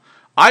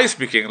I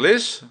speak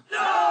English.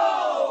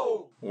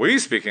 No! We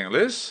speak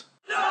English.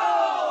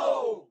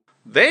 No!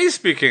 They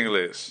speak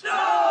English.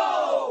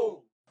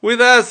 No!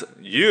 With us,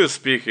 you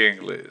speak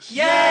English.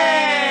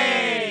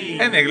 Yay!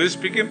 An English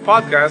speaking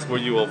podcast where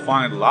you will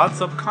find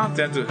lots of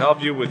content to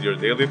help you with your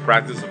daily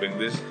practice of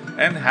English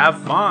and have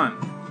fun.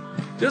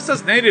 Just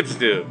as natives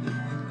do.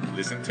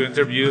 Listen to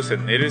interviews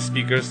and native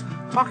speakers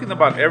talking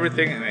about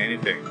everything and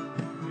anything.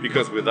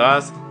 Because with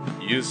us,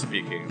 you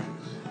speak English.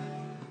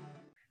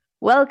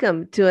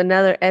 Welcome to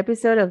another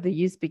episode of the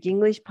You Speak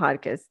English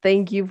podcast.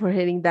 Thank you for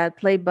hitting that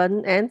play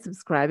button and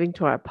subscribing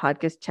to our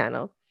podcast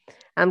channel.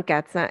 I'm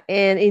Katza,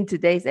 and in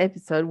today's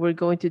episode, we're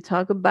going to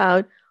talk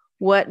about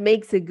what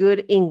makes a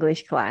good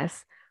English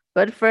class.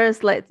 But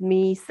first, let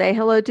me say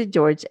hello to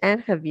George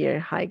and Javier.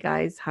 Hi,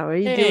 guys. How are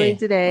you doing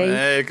today?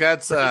 Hey,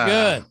 Katza.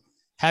 Good.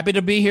 Happy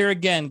to be here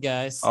again,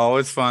 guys.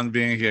 Always fun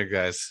being here,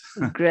 guys.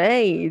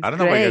 Great. I don't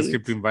know why you guys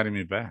keep inviting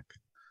me back.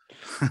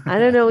 I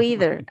don't know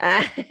either.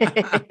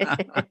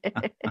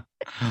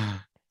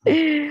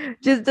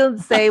 Just don't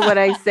say what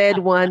I said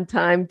one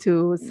time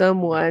to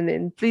someone,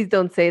 and please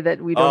don't say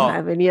that we don't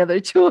have any other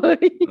choice.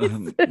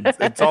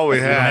 It's all we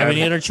We don't have have.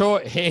 any other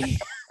choice. Hey.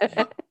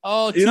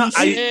 Oh, You know,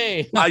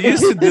 touche. I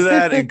used to do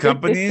that in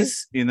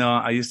companies. You know,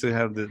 I used to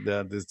have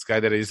this guy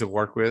that I used to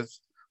work with.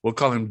 We'll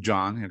call him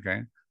John,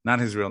 okay? Not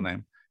his real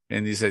name.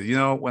 And he said, you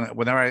know,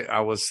 whenever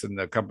I was in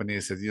the company,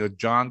 he said, you know,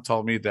 John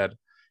told me that,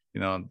 you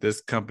know,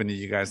 this company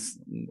you guys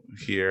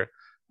here,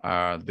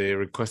 they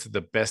requested the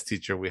best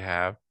teacher we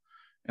have.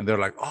 And they're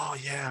like, oh,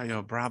 yeah, you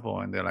know, bravo.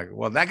 And they're like,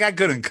 well, that guy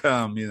couldn't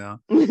come, you know.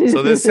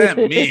 So they sent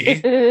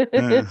me.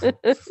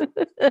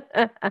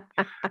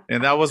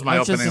 And that was my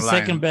That's opening just the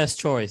line. second best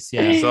choice.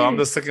 Yeah. So I'm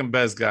the second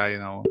best guy, you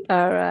know.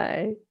 All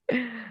right.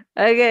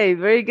 Okay,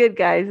 very good,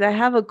 guys. I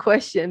have a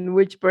question,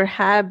 which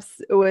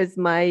perhaps was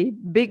my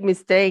big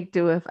mistake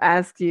to have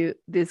asked you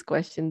this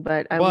question,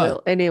 but I What?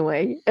 will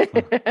anyway. Hit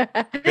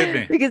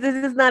me. Because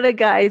this is not a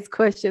guy's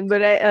question,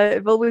 but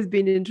I've always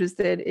been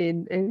interested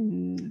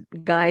in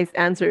guys'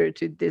 answer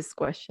to this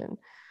question.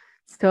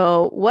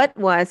 So, what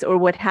was or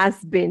what has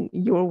been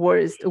your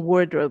worst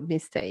wardrobe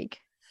mistake?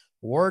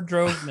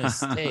 Wardrobe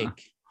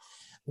mistake.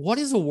 What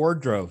is a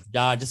wardrobe?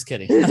 Nah, just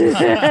kidding.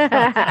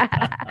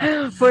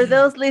 For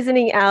those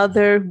listening out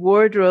there,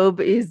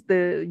 wardrobe is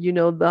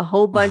the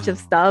whole bunch of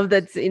stuff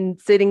that's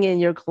sitting in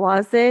your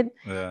closet.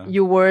 Yeah.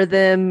 You wear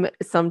them.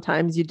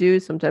 Sometimes you do.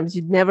 Sometimes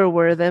you never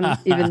wear them,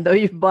 even though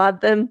you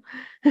bought them.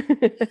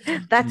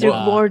 That's your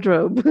Wow.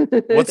 wardrobe.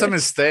 What's a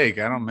mistake?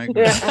 I don't make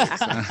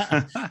mistakes.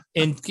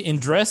 In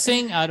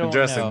dressing, I don't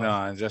Dressing,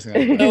 know. no,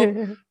 dressing.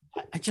 No.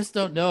 I just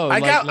don't know.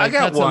 I got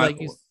that's one.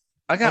 you-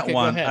 I got Okay, go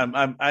one. ahead.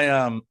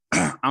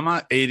 I'm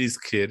an '80s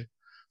kid,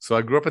 so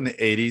I grew up in the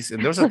 '80s, and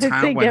there was a I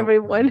time think when.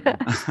 everyone.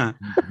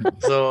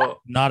 So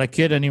not a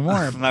kid anymore.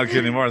 I'm not a kid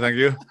anymore. Thank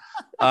you.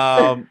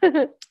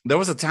 There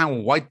was a time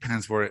when white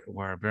pants were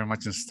very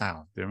much in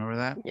style. Do you remember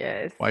that?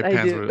 Yes, White I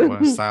pants do. were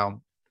in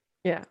style.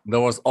 Yeah. There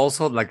was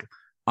also like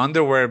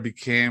underwear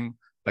became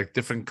like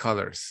different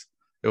colors.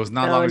 It was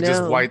not Oh, longer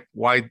just no.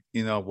 white,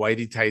 you know,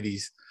 whitey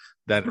tighties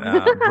that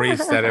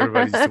briefs that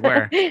everybody used to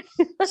wear.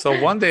 So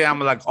one day I'm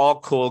like all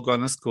cool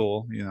going to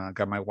school, you know, I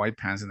got my white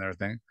pants and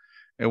everything.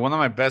 And one of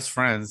my best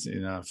friends, you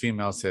know,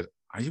 female said,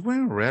 "Are you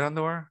wearing red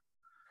underwear?"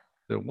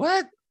 I said,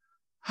 "What?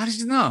 How did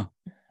you know?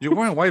 You're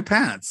wearing white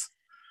pants."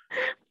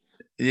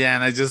 Yeah,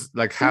 and I just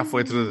like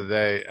halfway through the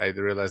day, I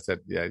realized that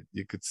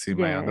you could see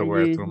my Yeah,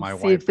 underwear you through my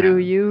see white through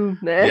pants. you.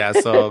 Yeah,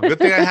 so good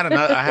thing I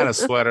had a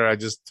sweater. I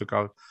just took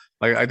off,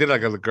 like I did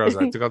like the girls.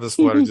 I took out the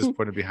sweater, just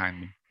put it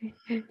behind me.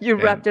 You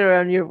wrapped it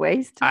around your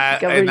waist. to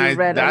cover your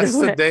red That's the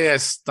underwear. day I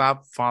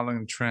stopped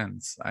following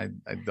trends. I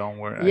don't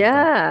wear.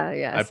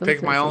 Yeah. I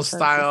pick my own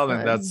style,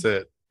 and that's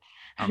it.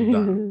 I'm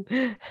done.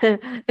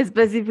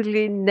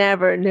 Specifically,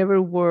 never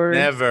wear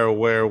Never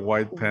wear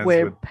white pants.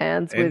 with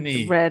pants with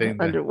anything red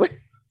that- underwear.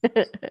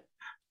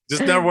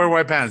 Just never wear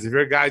white pants. If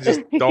you're a guy,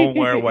 just don't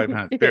wear white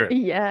pants. Period.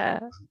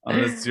 Yeah.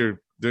 Unless you're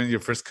doing your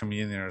first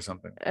communion or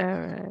something. All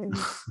right.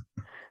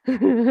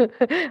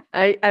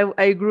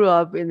 I grew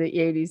up in the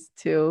 80s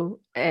too,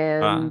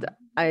 and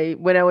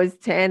when I was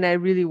 10, I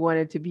really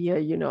wanted to be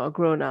a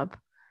grown up.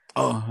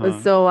 Oh,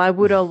 So I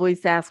would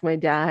always ask my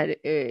dad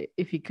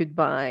if he could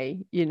buy,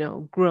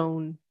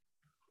 grown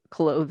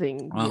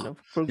clothing,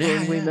 for grown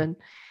Yeah. women.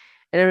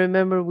 And I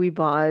remember we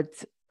bought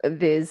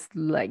this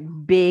like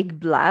big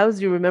blouse.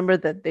 You remember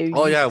that they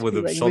Oh, yeah, used to with be,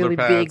 the like, shoulder really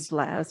big pads.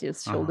 blouse,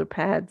 just shoulder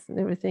pads and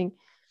everything,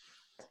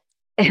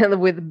 and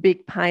with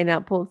big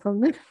pineapples on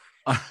them.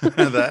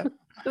 that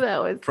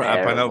That was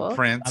pineapple terrible.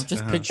 print. I'm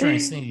just picturing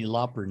Cindy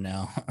Lauper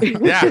now.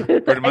 Yeah,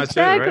 pretty much it,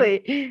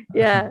 right? exactly.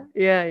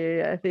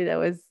 Yeah. I think that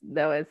was.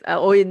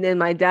 Oh, and then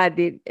my dad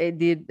did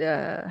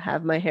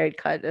have my hair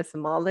cut as a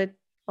mullet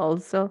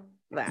also.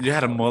 You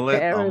had a That was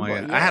mullet? Oh my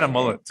terrible. god, I had a Yeah.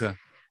 mullet too.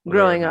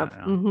 Growing Whatever, up.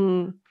 yeah.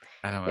 Hmm.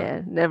 I don't know.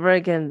 Yeah, never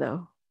again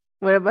though.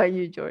 What about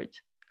you,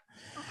 George?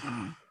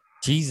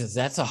 Jesus,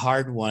 that's a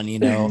hard one.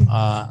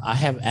 I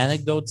have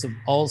anecdotes of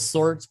all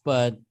sorts,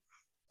 but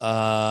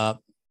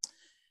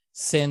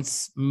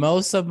since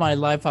most of my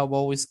life I've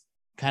always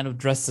kind of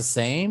dressed the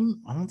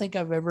same. I don't think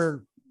I've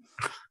ever,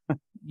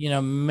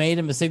 made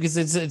a mistake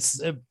because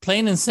it's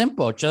plain and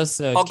simple.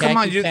 Just Oh, come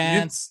on, khaki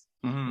pants.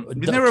 You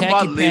the never khaki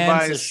bought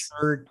pants, a Levi's.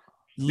 shirt.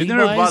 You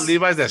never bought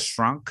Levi's that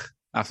shrunk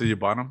after you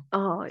bought them.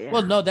 Oh yeah.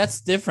 Well, no,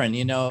 that's different.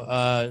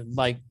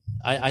 Like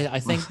I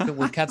think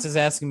what Katz is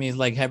asking me is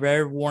like, have I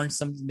ever worn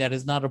something that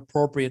is not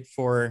appropriate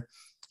for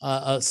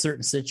a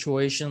certain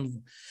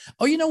situation?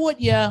 Oh, you know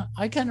what? Yeah,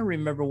 I kind of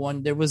remember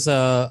one. There was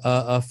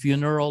a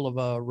funeral of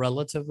a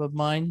relative of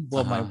mine,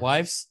 well, my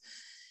wife's,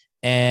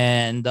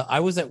 and I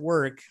was at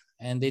work,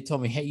 and they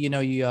told me, hey,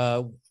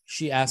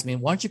 she asked me,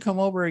 why don't you come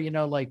over,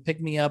 like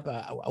pick me up?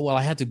 Well,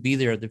 I had to be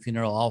there at the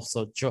funeral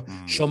also,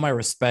 show my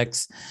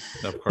respects.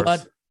 Of course.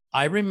 But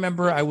I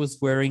remember I was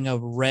wearing a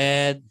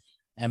red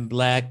and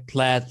black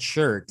plaid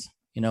shirt,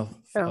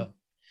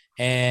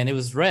 and it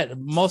was red.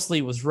 Mostly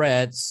it was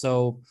red.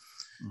 So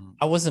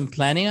I wasn't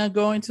planning on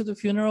going to the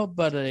funeral,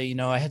 but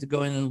I had to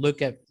go in and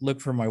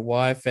look for my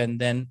wife, and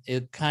then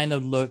it kind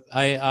of looked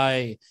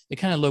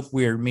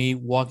weird. Me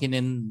walking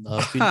in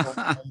a funeral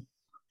home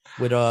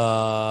with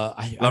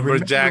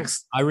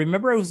lumberjacks. I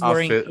remember I was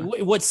wearing.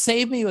 Outfit. What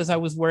saved me was I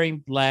was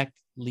wearing black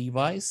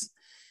Levi's,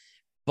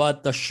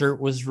 but the shirt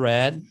was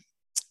red,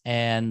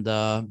 and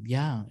I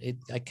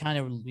kind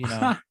of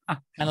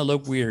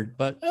looked weird,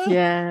 but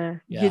yeah.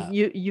 yeah.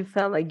 You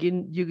felt like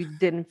you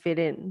didn't fit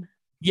in.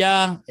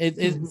 Yeah,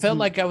 it felt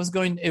like I was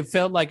going. It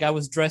felt like I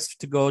was dressed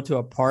to go to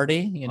a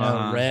party,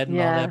 red and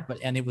all that.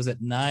 And it was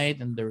at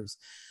night, and there was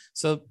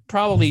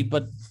probably.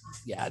 But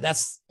yeah,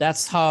 that's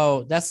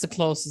the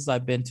closest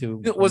I've been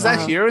to. Was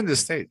that here in the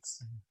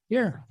States?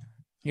 Here.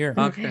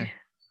 Okay.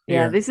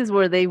 Yeah, this is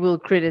where they will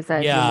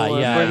criticize you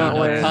more for not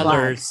wearing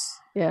colors.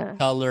 black.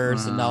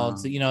 Colors and all.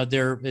 So,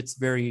 it's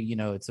very,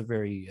 it's a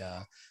very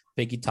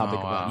picky topic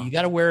about it. You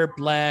got to wear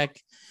black.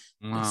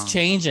 It's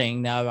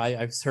changing now.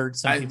 I've heard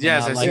some people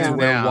now like to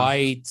wear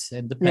white,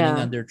 and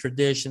depending on their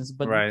traditions.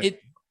 But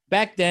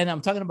back then,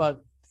 I'm talking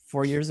about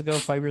 5 years ago,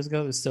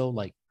 it was still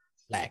like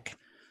black.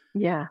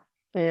 Yeah,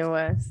 it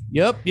was.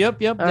 Yep.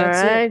 All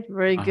right,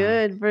 very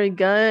good, very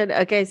good.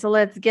 Okay, so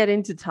let's get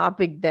into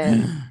topic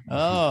then.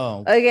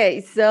 Oh.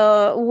 Okay,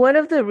 so one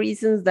of the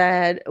reasons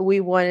that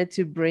we wanted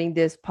to bring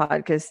this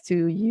podcast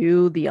to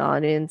you, the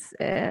audience,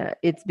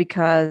 it's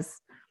because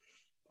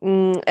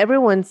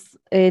everyone's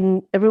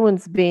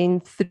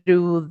been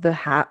through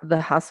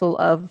the hustle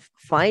of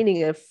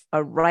finding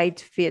a right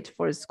fit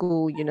for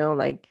school,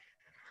 like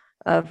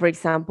for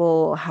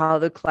example, how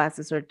the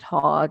classes are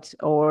taught,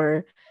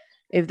 or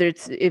if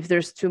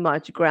there's too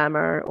much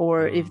grammar,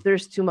 or if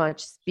there's too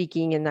much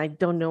speaking and I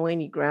don't know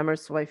any grammar,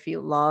 so I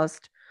feel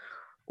lost,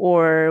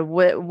 or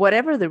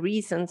whatever the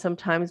reason.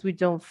 Sometimes we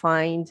don't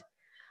find,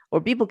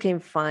 or people can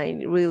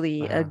find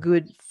really a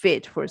good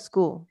fit for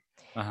school.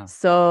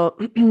 So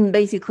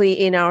basically,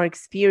 in our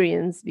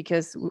experience,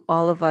 because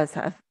all of us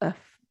have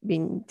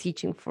been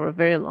teaching for a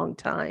very long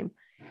time,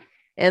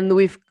 and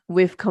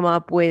we've come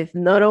up with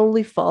not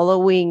only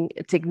following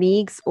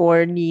techniques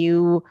or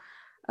new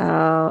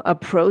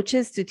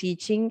approaches to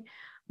teaching,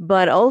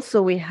 but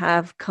also we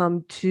have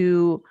come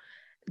to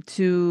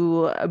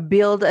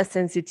build a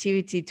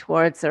sensitivity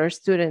towards our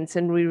students,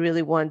 and we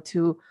really want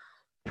to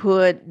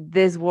put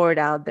this word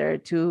out there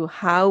to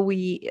how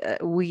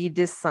we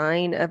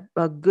design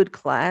a good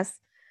class,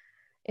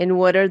 and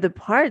what are the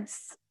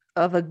parts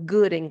of a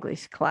good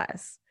English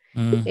class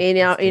in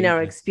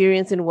our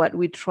experience, and what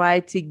we try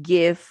to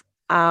give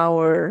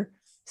our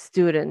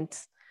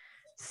students.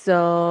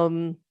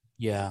 So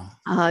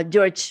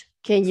George,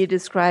 can you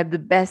describe the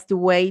best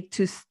way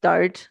to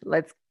start?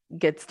 Let's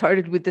get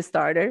started with the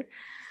starter.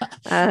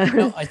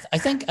 I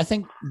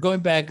think going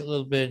back a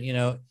little bit,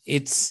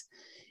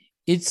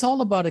 it's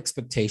all about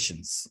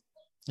expectations.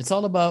 It's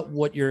all about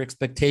what your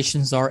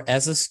expectations are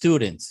as a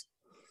student.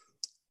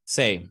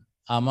 Say,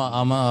 I'm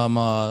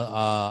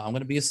going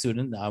to be a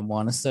student. I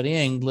want to study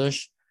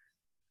English.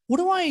 What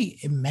do I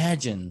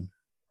imagine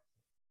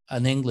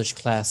an English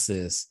class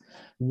is?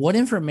 What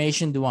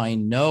information do I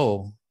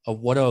know of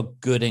what a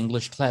good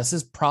English class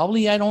is?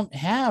 Probably I don't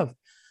have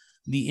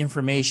the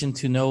information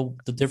to know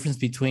the difference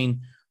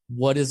between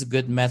what is a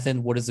good method,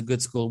 what is a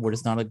good school, what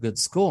is not a good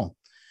school.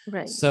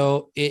 Right.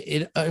 So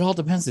it all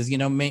depends.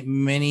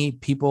 Many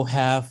people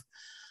have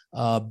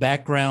a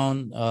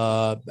background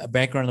of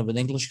an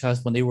English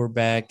class when they were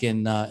back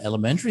in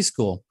elementary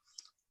school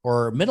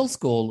or middle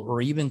school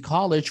or even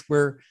college,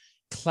 where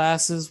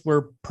classes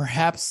were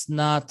perhaps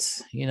not,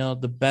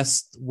 the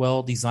best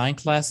well-designed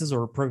classes,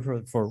 or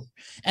for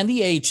and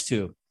the age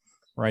too,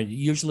 right?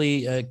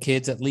 Usually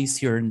kids, at least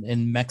here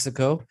in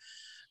Mexico,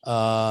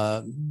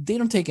 they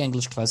don't take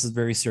English classes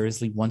very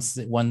seriously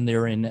when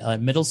they're in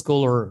middle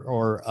school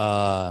or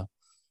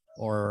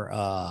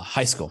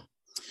high school.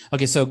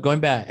 Okay, so going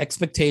back,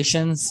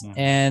 expectations,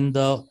 and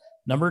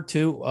number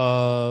two,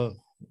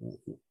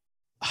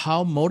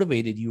 how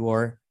motivated you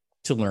are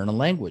to learn a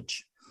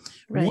language.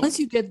 Right. Once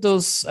you get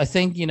those, I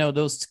think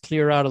those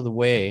clear out of the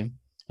way,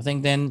 I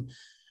think then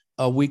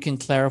we can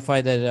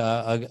clarify that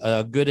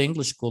a good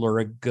English school or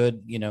a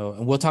good,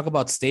 and we'll talk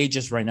about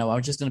stages right now.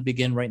 I'm just going to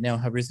begin right now.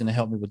 Javier is going to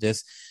help me with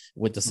this,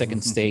 with the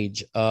second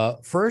stage.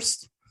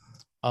 First,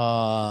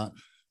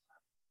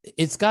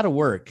 it's got to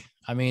work.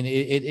 I mean,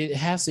 it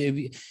has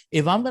to.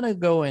 If I'm going to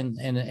go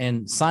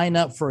and sign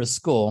up for a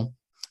school,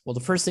 well, the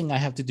first thing I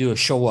have to do is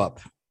show up.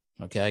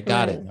 Okay, I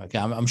got it. Okay,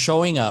 I'm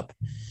showing up.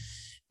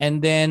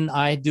 And then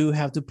I do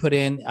have to put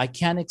in, I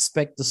can't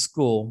expect the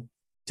school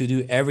to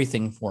do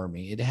everything for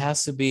me. It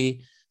has to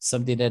be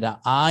something that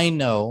I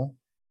know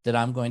that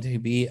I'm going to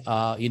be,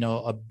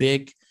 a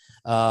big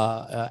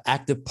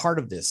active part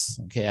of this.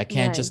 Okay, I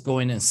can't just go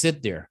in and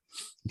sit there.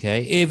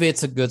 Okay, if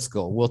it's a good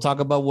school, we'll talk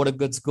about what a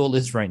good school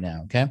is right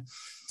now. Okay,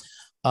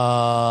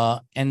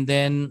 and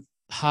then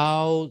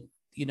how,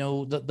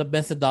 the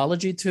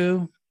methodology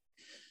too.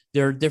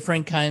 There are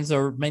different kinds,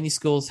 or many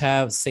schools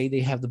say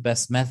they have the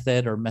best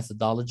method or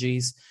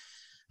methodologies.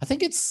 I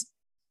think it's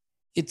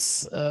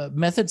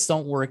methods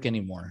don't work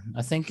anymore.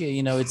 I think,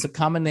 it's a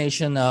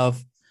combination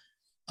of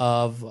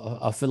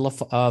a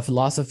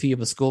philosophy of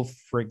a school,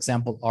 for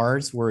example,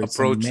 ours, where it's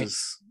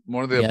approaches,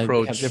 more the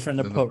approach. We have different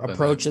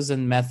approaches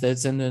and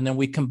methods, and then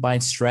we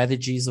combine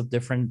strategies of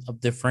different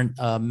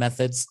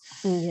methods.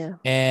 Yeah.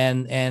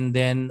 And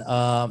then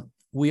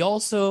we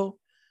also,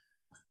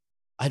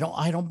 I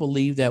don't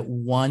believe that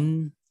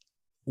one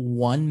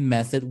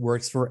method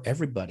works for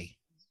everybody.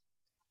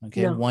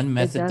 Okay, no, one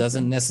method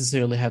doesn't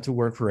necessarily have to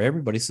work for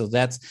everybody. So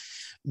that's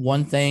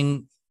one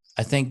thing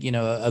I think,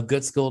 a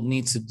good school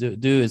needs to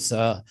do is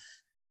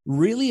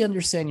really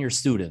understand your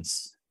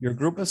students, your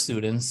group of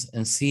students,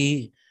 and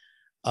see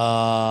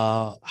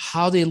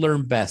how they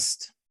learn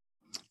best.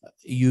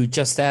 You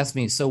just asked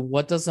me, so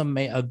what does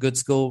a good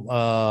school,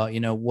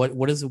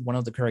 what is one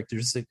of the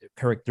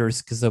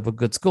characteristics of a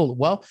good school?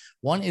 Well,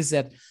 one is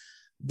that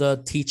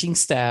the teaching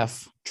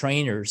staff,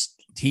 trainers,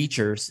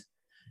 teachers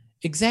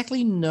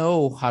exactly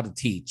know how to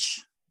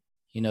teach.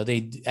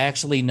 They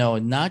actually know,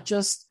 and not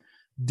just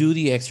do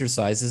the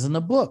exercises in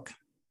the book.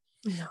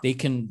 No. They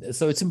can.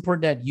 So it's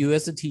important that you,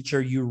 as a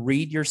teacher, you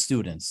read your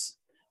students,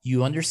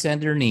 you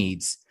understand their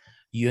needs,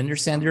 you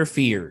understand their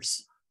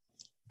fears.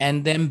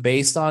 And then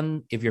based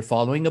on if you're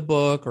following a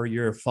book or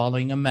you're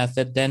following a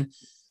method, then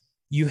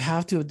you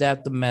have to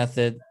adapt the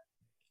method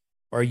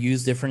or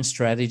use different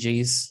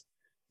strategies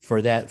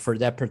for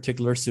that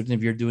particular student,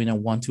 if you're doing a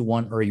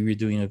one-to-one or you're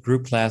doing a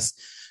group class.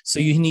 So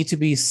you need to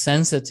be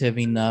sensitive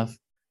enough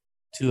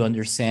to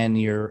understand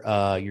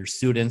your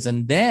students,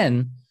 and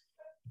then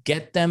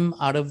get them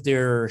out of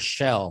their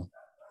shell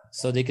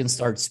so they can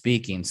start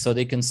speaking, so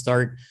they can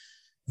start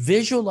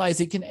visualize.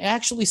 They can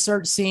actually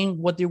start seeing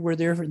what they were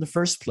there for in the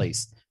first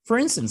place. For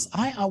instance,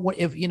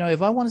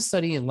 if I want to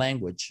study a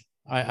language,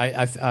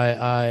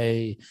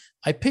 I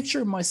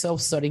picture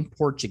myself studying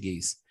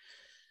Portuguese.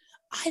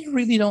 I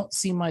really don't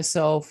see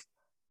myself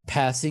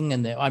passing,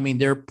 and I mean,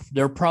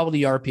 there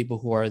probably are people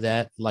who are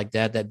that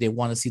they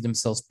want to see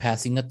themselves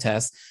passing a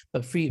test.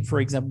 But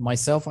for example,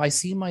 myself, I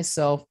see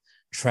myself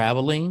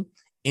traveling,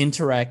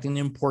 interacting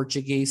in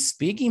Portuguese,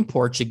 speaking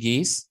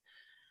Portuguese.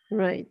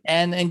 Right.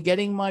 And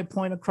getting my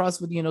point across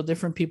with,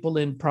 different people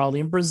probably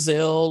in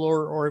Brazil,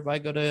 or if I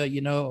go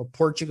to,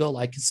 Portugal,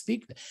 I can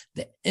speak.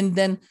 And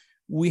then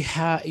we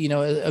have,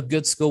 a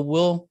good school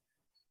will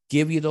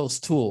give you those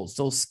tools,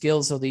 those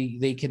skills, so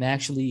they can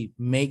actually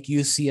make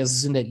you see as a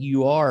student that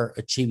you are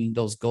achieving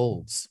those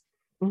goals.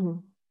 Mm-hmm.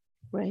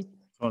 Right.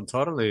 Oh,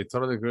 totally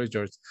agree,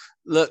 George.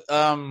 Look,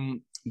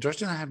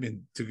 George and I have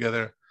been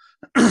together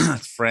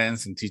as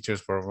friends and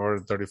teachers for over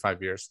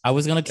 35 years. I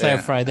was going to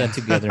clarify that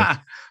together.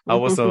 I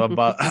was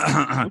about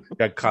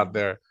got caught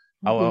there.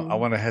 I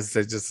want to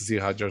hesitate just to see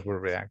how George will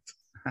react.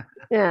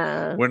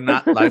 Yeah. We're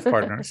not life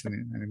partners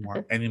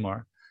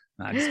anymore.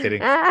 No, just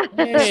kidding.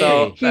 Hey,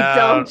 so he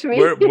dumped me.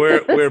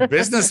 we're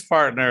business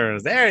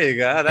partners. There you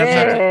go.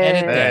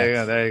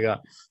 There you go.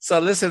 So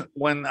listen,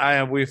 when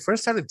we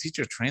first started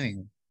teacher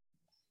training,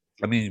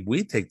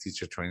 we take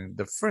teacher training.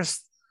 The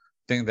first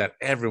thing that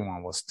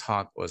everyone was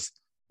taught was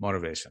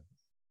motivation.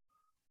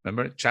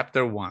 Remember,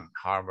 chapter 1,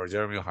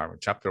 Jeremy Harvard.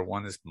 Chapter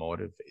 1 is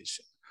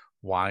motivation.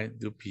 Why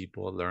do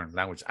people learn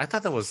language? I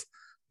thought that was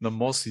the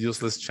most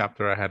useless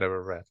chapter I had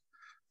ever read.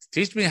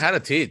 Teach me how to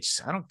teach.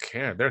 I don't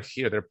care. They're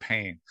here. They're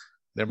paying.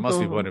 They must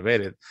be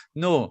motivated.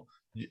 No,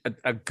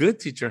 a good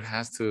teacher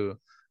has to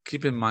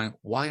keep in mind,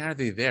 why are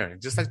they there?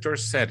 Just like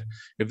George said,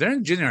 if they're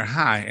in junior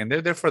high and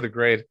they're there for the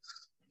grade,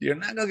 you're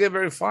not going to get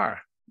very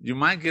far. You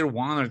might get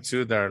one or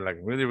two that are like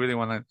really, really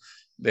want to,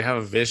 they have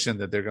a vision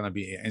that they're going to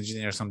be an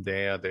engineer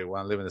someday, or they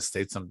want to live in the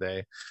States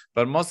someday.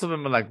 But most of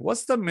them are like,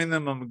 what's the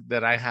minimum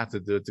that I have to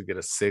do to get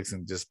a 6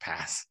 and just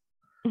pass?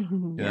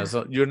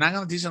 So you're not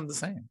going to teach them the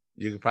same.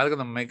 You're probably going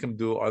to make them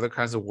do other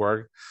kinds of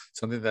work,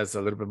 something that's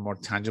a little bit more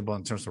tangible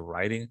in terms of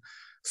writing.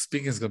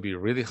 Speaking is going to be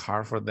really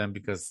hard for them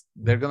because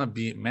they're going to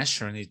be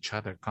measuring each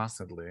other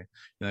constantly.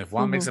 If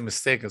one makes a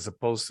mistake, as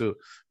opposed to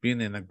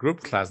being in a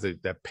group class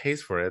that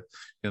pays for it,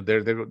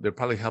 they'll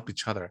probably help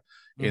each other.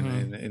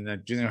 In a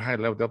junior high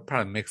level, they'll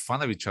probably make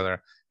fun of each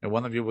other. And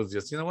one of you will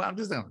just, I'm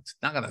just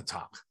not going to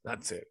talk.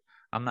 That's it.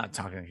 I'm not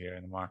talking here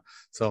anymore.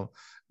 So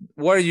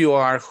where you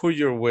are, who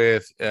you're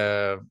with,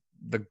 the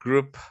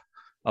group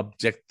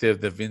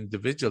objective, the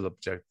individual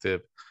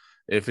objective,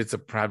 if it's a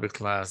private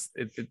class,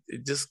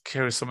 it just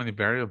carries so many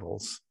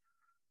variables.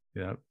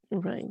 Right.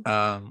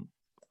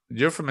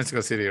 You're from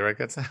Mexico City, right,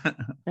 Katsa?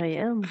 I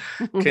am.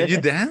 Can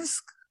you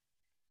dance?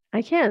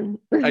 I can.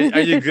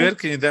 Are you good?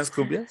 Can you dance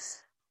cumbias?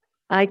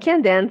 I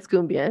can dance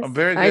cumbias. Oh,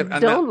 very good. I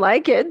don't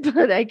like it,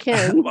 but I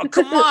can. Well,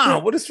 come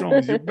on. What is wrong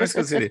with you?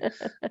 Mexico City.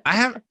 I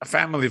have a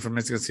family from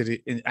Mexico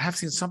City, and I have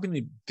seen so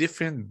many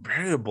different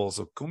variables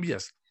of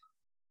cumbias.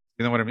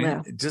 You know what I mean?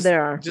 Well,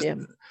 there are. Yeah.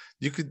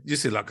 You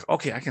say like,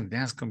 okay, I can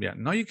dance cumbia.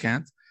 No, you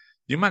can't.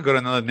 You might go to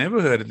another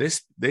neighborhood.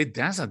 They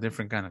dance a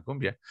different kind of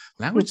cumbia.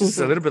 Language is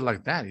a little bit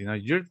like that.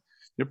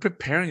 You're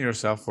preparing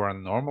yourself for a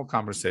normal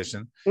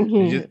conversation,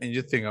 and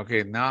you think,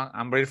 okay, now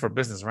I'm ready for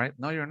business, right?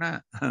 No, you're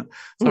not.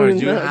 So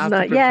you have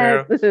to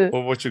prepare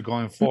for what you're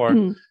going for.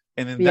 And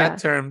in that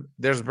term,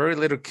 there's very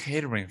little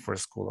catering for a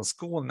school. A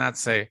school will not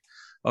say,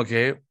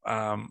 okay,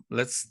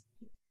 let's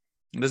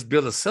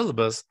build a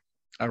syllabus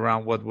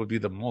around what would be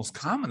the most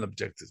common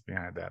objectives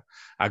behind that.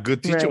 A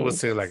good teacher would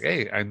say like,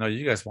 hey, I know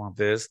you guys want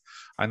this.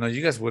 I know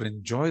you guys would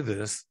enjoy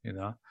this,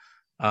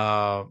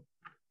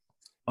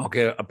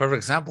 Okay, a perfect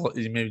example,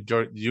 maybe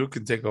George, you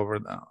can take over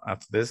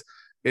after this,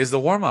 is the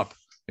warm-up.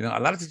 A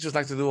lot of teachers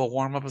like to do a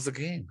warm-up as a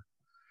game.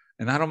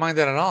 And I don't mind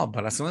that at all.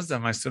 But as soon as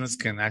my students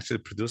can actually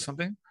produce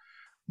something,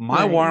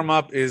 my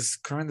warm-up is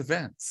current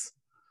events.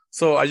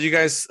 So are you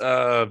guys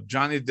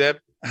Johnny Depp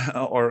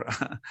or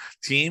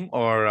team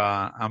or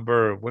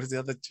Amber? What is the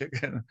other chick?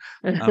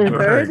 Amber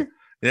Heard?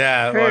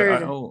 Yeah.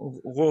 Heard.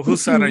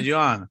 Whose side are you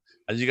on?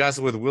 Are you guys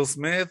with Will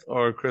Smith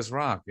or Chris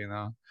Rock?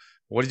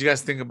 What did you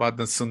guys think about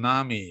the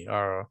tsunami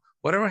or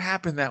whatever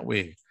happened that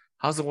week?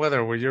 How's the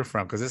weather where you're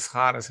from? Because it's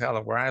hot as hell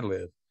where I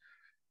live.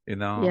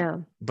 Yeah.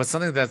 But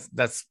something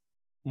that's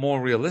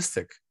more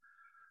realistic.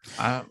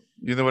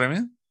 You know what I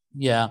mean?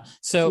 Yeah.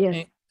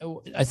 So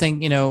I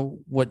think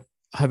what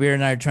Javier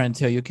and I are trying to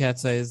tell you,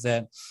 Katsa, is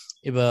that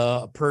if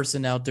a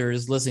person out there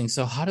is listening,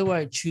 so how do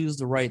I choose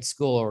the right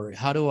school, or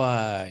how do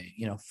I,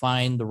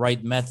 find the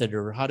right method,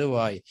 or how do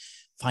I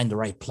find the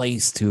right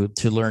place to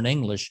learn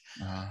English?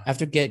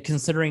 After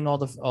considering all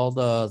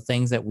the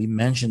things that we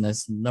mentioned,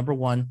 is number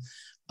one,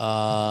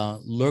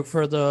 look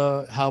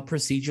for how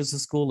prestigious the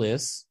school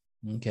is.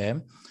 Okay.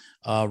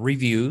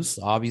 Reviews,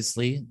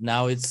 obviously.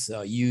 Now it's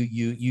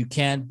you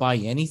can't buy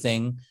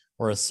anything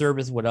or a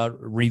service without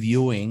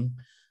reviewing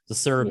the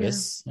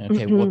service. Yeah.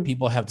 Okay. What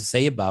people have to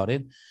say about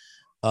it.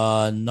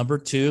 Number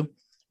two,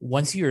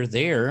 once you're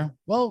there,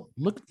 well,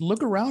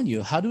 look around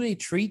you. How do they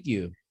treat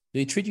you? Do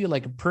they treat you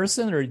like a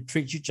person, or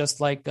treat you just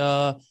like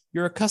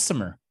you're a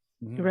customer?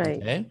 Right.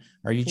 Okay.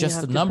 Are you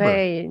just a number?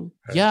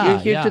 Yeah. You're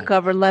here to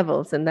cover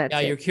levels, and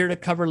that's you're here to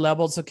cover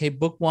levels. Okay.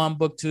 Book 1,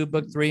 book 2,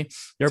 book 3.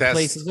 There are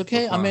places.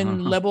 Okay. I'm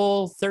in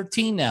level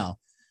 13 now,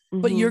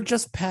 but you're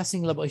just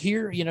passing level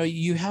here.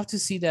 You have to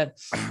see that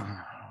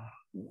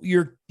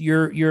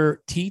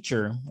your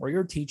teacher or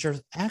your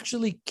teachers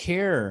actually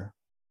care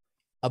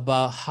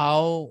about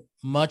how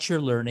much you're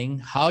learning,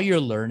 how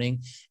you're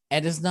learning.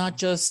 And it's not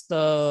just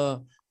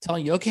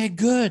telling you, okay,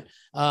 good,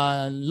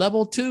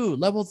 level 2,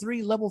 level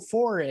 3, level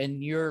 4.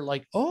 And you're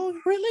like, oh,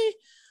 really?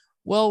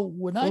 Well,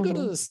 when I go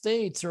to the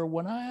States, or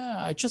when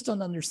I just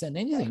don't understand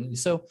anything.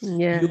 So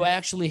you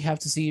actually have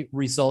to see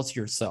results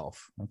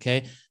yourself.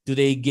 Okay. Do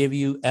they give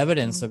you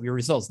evidence of your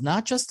results?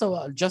 Not just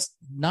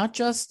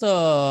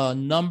a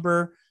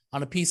number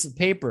on a piece of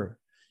paper,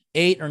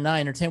 8 or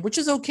 9 or 10, which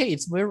is okay.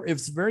 It's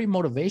very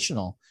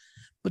motivational.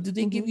 But do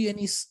they give you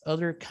any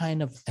other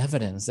kind of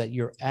evidence that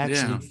you're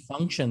actually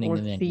functioning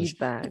in English?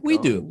 We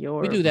do.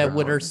 We do that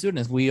with our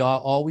students. We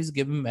always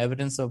give them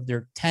evidence of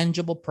their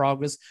tangible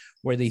progress,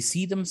 where they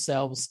see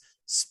themselves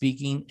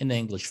speaking in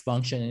English,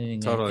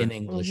 functioning in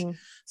English.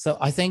 So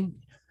I think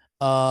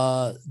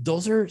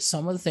those are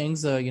some of the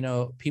things,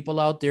 people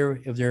out there,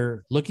 if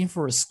they're looking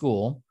for a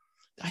school,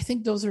 I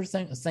think those are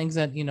things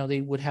that,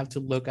 they would have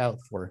to look out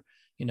for,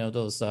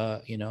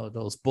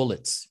 those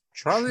bullets.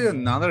 Probably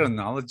another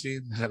analogy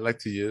that I'd like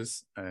to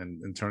use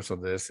in terms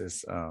of this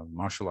is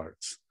martial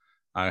arts.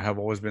 I have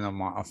always been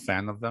a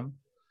fan of them.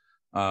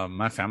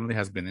 My family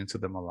has been into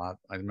them a lot.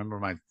 I remember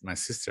my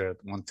sister at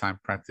one time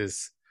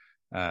practiced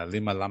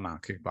Lima Lama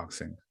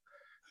kickboxing,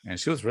 and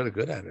she was really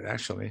good at it,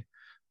 actually.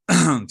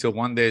 Until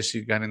one day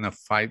she got in a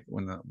fight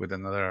with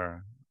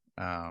another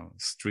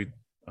street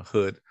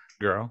hood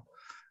girl,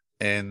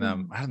 and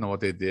I don't know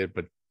what they did,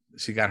 but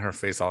she got her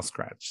face all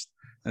scratched.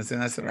 And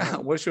then I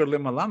said, where's your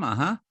Lima Lama,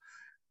 huh?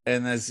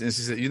 And she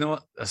said,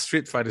 what? A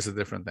street fight is a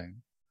different thing.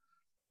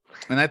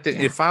 And I think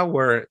if I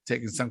were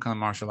taking some kind of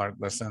martial art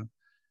lesson,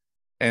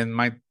 and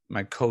my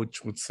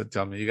coach would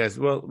tell me, you guys,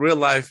 well, real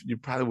life, you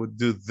probably would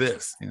do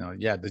this.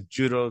 The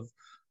judo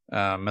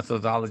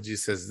methodology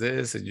says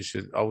this, and you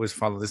should always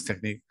follow this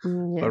technique.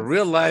 But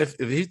real life,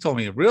 if he told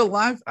me real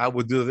life, I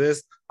would do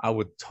this, I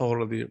would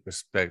totally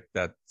respect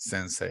that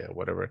sensei or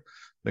whatever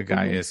the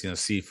guy is,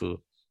 Sifu,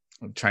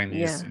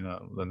 Chinese,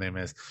 the name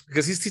is,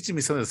 because he's teaching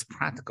me something that's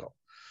practical.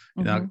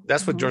 You know,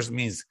 that's what George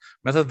means.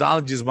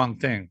 Methodology is one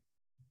thing,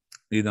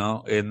 you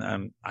know,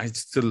 and I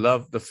still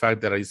love the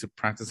fact that I used to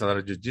practice a lot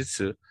of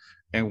jiu-jitsu.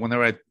 And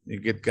whenever you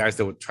get guys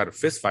that would try to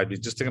fist fight, you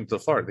just take them to the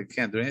floor. They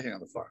can't do anything on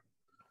the floor.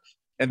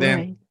 And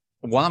then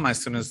one of my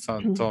students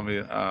told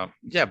me,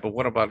 yeah, but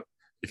what about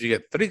if you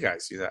get 3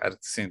 guys at the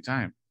same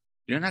time?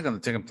 You're not going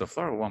to take them to the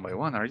floor one by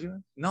one, are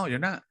you? No, you're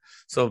not.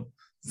 So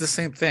it's the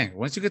same thing.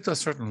 Once you get to a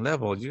certain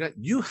level,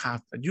 you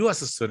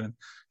as a student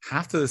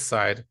have to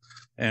decide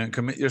and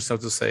commit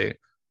yourself to say,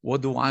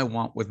 what do I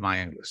want with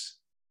my English?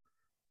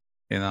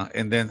 You know,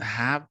 and then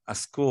have a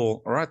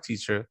school or a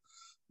teacher,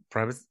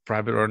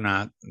 private or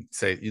not,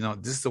 say, you know,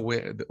 this is the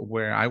way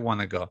where I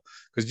want to go.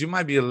 Because you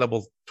might be a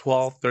level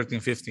 12, 13,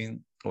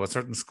 15 or a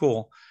certain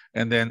school,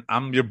 and then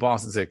I'm your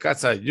boss and say,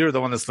 Katsa, you're the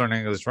one that's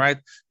learning English, right?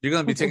 You're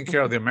going to be taking care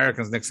of the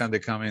Americans next time they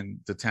come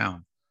into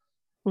town.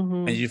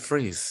 And you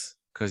freeze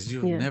because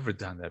you've never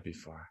done that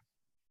before.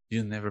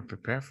 You never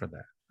prepare for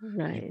that.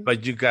 Right.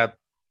 But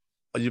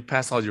you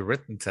pass all your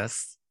written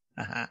tests.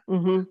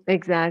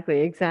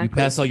 Exactly. You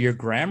pass all your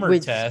grammar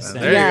tests.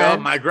 There you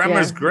go. My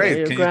grammar's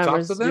great. Can you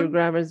talk to them? Your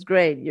grammar's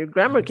great. Your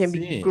grammar can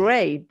be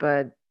great,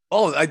 but...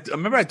 Oh, I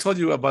remember I told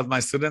you about my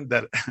student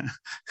that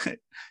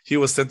he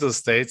was sent to the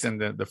States, and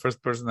the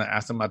first person that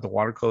asked him at the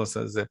water cooler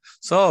says,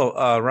 so,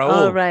 Raul,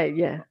 oh, right,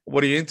 yeah.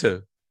 What are you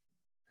into?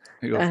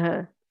 He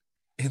goes,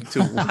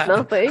 into what?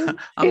 Nothing.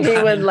 He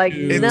went like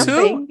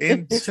nothing.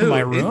 Into my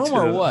room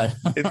or what?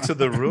 Into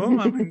the room?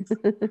 I mean,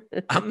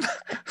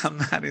 I'm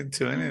not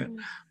into anything.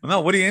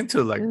 No, what are you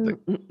into? Like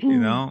you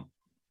know?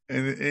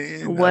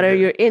 What are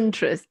your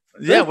interests?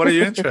 Yeah, what are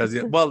your interests?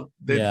 Yeah. Well,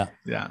 yeah.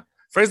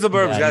 Phrasal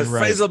verbs, guys.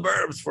 Right. Phrasal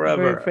verbs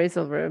forever.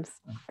 Phrasal verbs.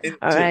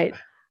 All right.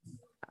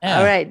 Yeah.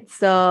 All right.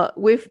 So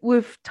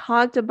we've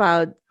talked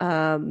about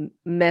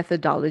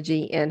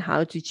methodology and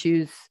how to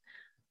choose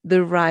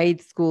the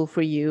right school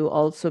for you,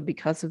 also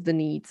because of the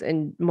needs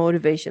and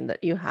motivation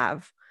that you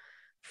have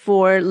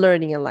for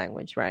learning a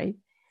language, right?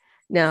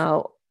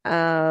 Now,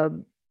 not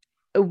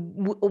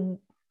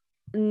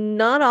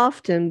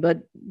often,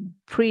 but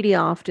pretty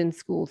often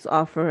schools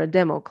offer a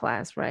demo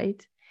class,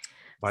 right?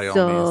 By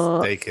all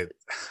means, take it.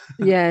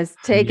 Yes,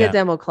 take a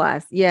demo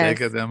class. Yes.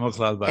 Take a demo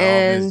class by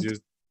all means.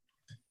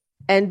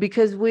 And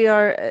because we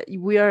are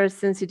a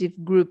sensitive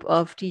group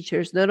of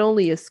teachers, not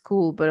only a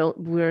school, but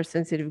we're a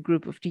sensitive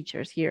group of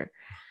teachers here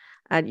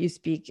at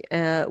USpeak.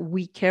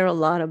 We care a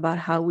lot about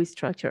how we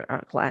structure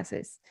our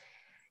classes.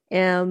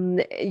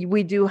 And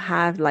we do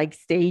have like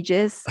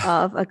stages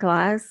of a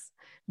class,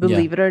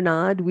 believe it or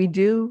not, we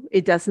do.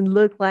 It doesn't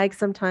look like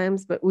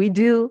sometimes, but we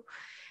do.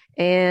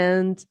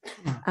 And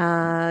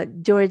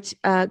George,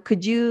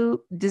 could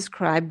you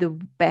describe the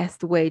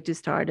best way to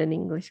start an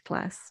English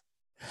class?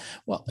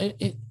 Well,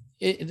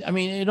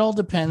 it all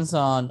depends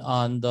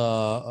on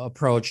the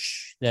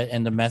approach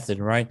and the method,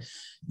 right?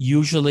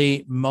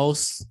 Usually,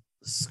 most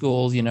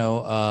schools,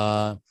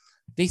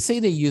 they say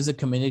they use a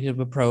communicative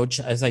approach.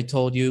 As I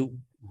told you,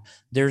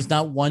 there's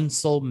not one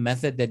sole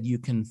method that you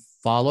can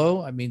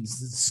follow. I mean,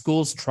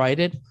 schools tried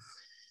it.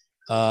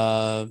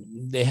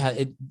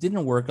 It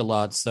didn't work a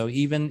lot. So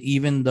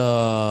even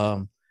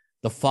the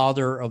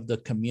father of the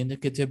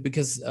communicative,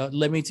 because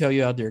let me tell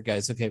you out there,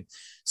 guys. Okay,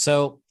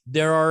 so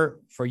there are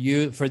for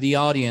the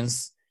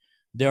audience,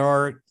 there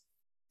are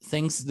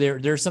things there.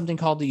 There's something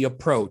called the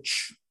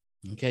approach.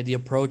 Okay, the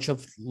approach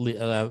of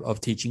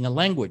teaching a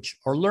language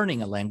or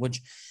learning a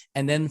language,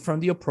 and then from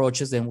the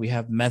approaches, then we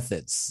have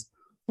methods.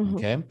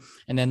 Okay,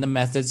 and then the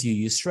methods you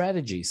use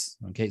strategies.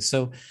 Okay,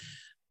 so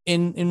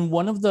in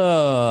one of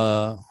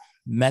the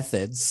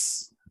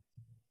methods,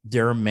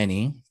 there are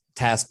many: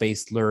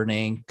 task-based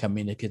learning,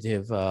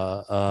 communicative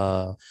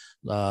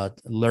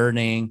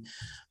learning,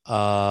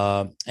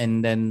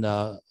 and then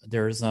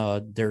there's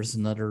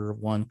another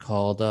one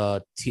called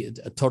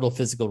total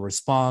physical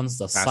response,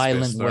 the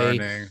silent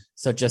way,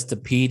 such as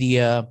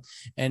Topedia,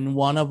 and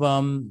one of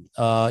them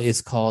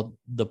is called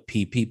the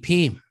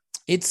PPP.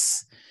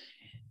 It's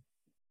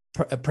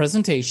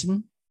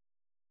presentation,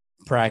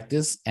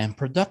 practice, and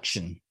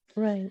production.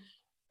 Right.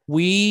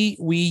 We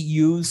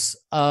use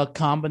a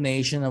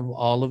combination of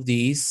all of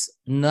these,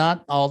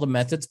 not all the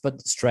methods,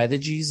 but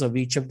strategies of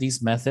each of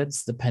these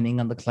methods,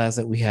 depending on the class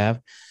that we have.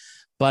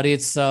 But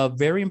it's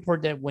very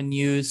important that when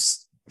you,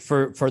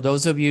 for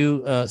those of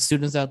you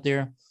students out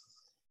there,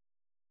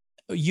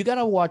 you got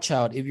to watch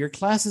out. If your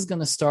class is going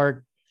to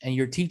start and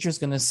your teacher's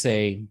going to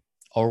say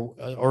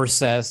or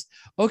says,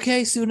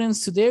 okay,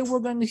 students, today we're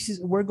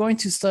going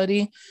to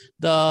study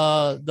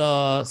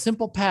the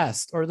simple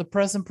past or the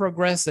present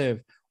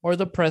progressive or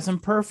the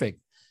present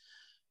perfect.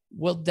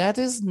 Well, that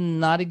is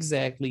not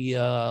exactly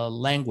a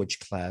language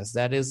class.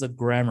 That is a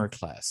grammar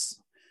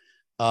class.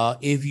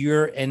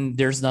 And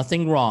there's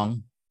nothing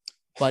wrong,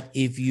 but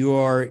if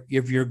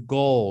your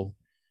goal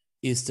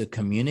is to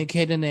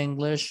communicate in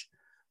English,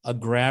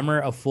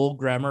 a full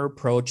grammar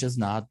approach is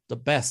not the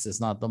best.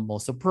 It's not the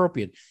most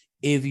appropriate.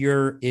 If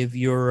your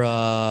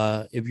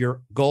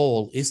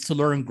goal is to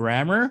learn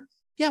grammar,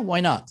 yeah, why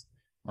not?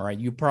 All right,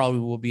 you probably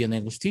will be an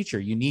English teacher.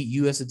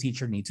 You as a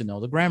teacher need to know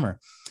the grammar.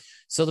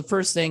 So the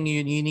first thing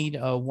you need,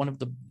 one of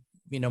the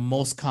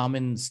most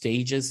common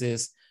stages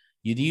is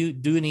you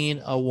do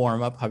need a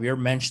warm-up. Javier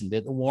mentioned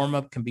it. A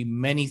warm-up can be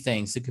many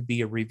things. It could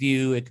be a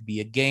review, it could be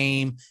a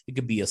game, it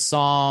could be a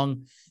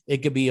song, it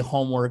could be a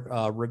homework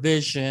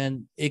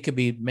revision, it could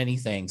be many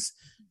things.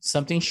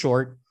 Something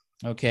short,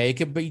 okay? It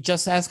could be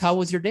just ask, how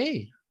was your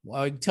day?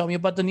 Tell me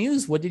about the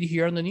news. What did you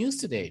hear on the news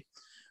today?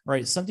 All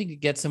right, something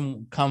that gets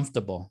them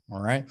comfortable,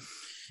 all right?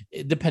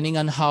 Depending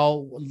on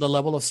how the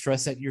level of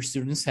stress that your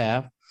students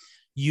have,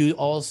 you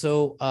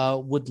also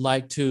would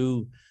like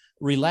to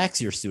relax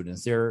your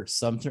students. There are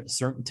some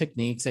certain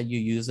techniques that you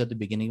use at the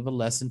beginning of a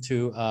lesson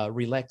to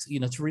relax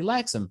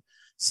them.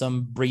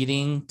 Some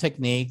breathing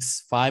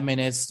techniques, 5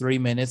 minutes, 3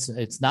 minutes.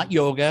 It's not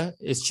yoga.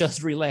 It's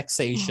just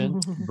relaxation.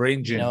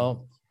 Brain gym.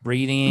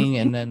 Breathing,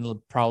 and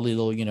then probably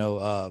a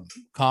little,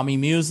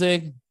 calming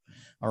music.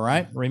 All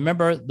right.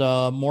 Remember,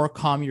 the more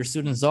calm your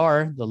students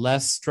are, the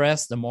less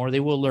stress, the more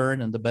they will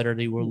learn, and the better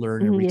they will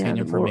learn and retain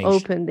information. The more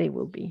open they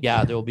will be.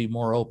 Yeah, they'll be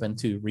more open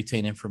to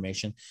retain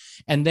information.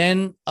 And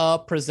then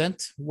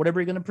present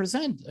whatever you're going to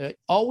present,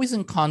 always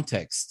in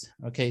context.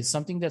 Okay,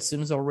 something that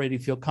students already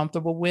feel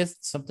comfortable with,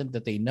 something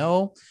that they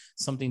know,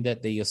 something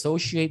that they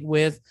associate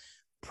with.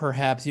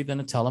 Perhaps you're going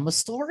to tell them a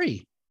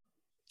story.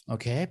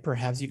 Okay,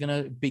 perhaps you're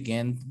going to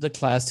begin the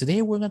class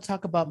today. We're going to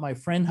talk about my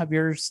friend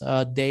Javier's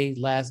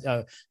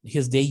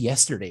his day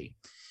yesterday.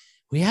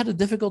 We had a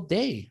difficult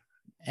day.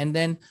 And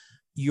then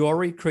you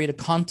already create a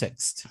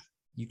context.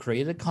 You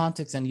create a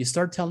context and you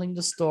start telling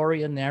the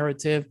story, a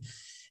narrative.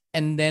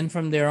 And then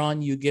from there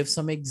on, you give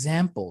some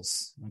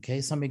examples.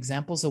 Okay, some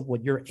examples of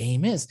what your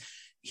aim is.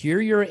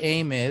 Here, your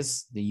aim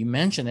is that you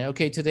mentioned it.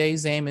 Okay,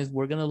 today's aim is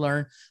we're going to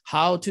learn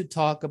how to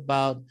talk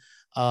about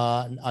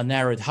a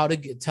narrative, how to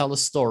tell a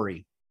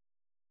story.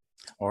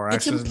 Or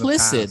it's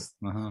implicit.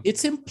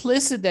 It's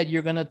implicit that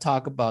you're going to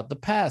talk about the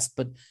past,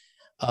 but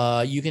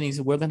you can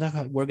say we're going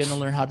to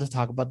learn how to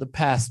talk about the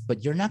past,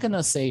 but you're not going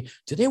to say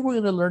today we're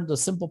going to learn the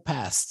simple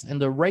past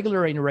and the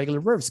regular and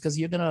irregular verbs, because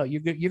you're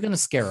going to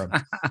scare them.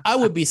 I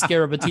would be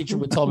scared if a teacher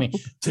would tell me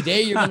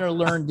today you're going to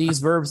learn these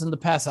verbs in the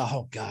past.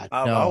 Oh God, no.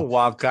 I'll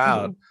walk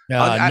out.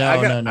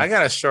 I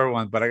got a short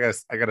one, but I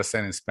got to say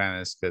it in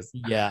Spanish because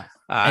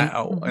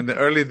in the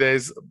early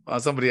days,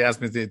 somebody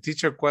asked me,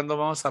 teacher, ¿cuándo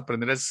vamos a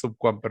aprender el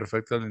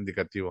subcuamperfecto del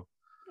indicativo?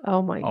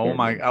 Oh my!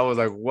 I was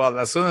like, well,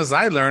 as soon as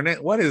I learn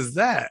it, what is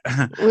that?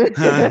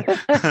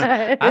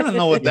 I don't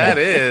know what that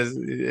is.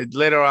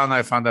 Later on,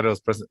 I found that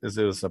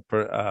it was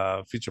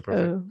a future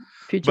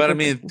perfect. But I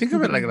mean, think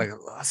of it like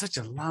such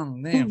a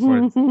long name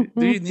for it.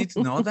 Do you need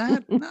to know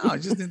that? No, I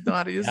just need to know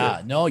how to use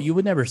it. No, you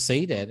would never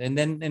say that. And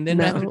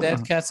then after that,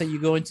 Katsa, you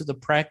go into the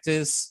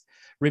practice.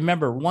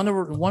 Remember, one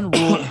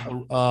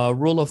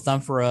rule of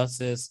thumb for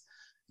us is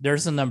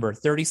there's a number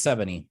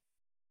 30-70.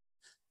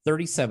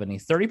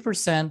 30-70,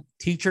 30%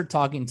 teacher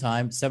talking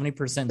time,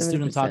 70%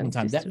 student talking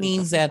time. That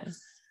means that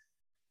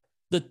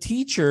the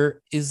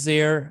teacher is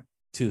there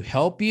to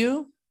help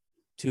you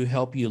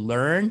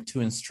learn,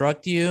 to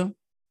instruct you,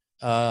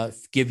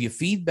 give you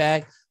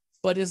feedback,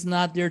 but is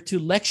not there to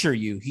lecture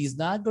you. He's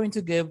not going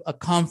to give a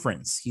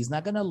conference. He's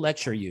not going to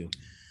lecture you.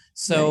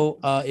 So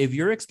if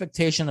your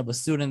expectation of a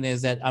student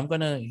is that I'm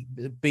going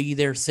to be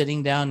there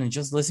sitting down and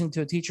just listening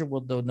to a teacher,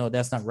 well, no,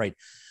 that's not right.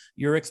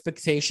 Your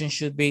expectation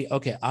should be,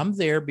 okay, I'm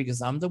there because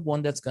I'm the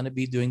one that's going to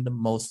be doing the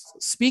most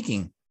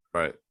speaking.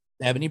 Right.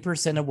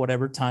 70% of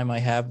whatever time I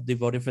have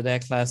devoted for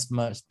that class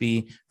must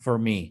be for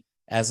me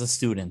as a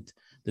student.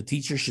 The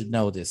teacher should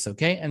know this,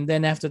 okay? And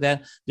then after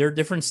that, there are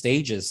different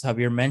stages.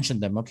 Javier mentioned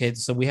them, okay?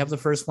 So we have the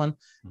first one,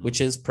 which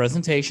is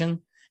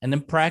presentation, and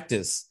then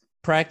practice.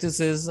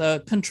 Practice is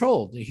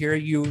controlled. Here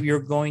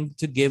you're going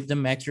to give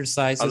them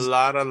exercises. A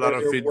lot of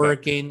feedback.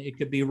 Working. It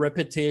could be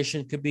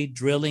repetition. It could be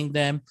drilling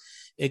them.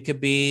 It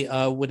could be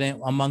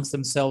amongst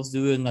themselves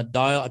doing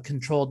a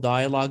controlled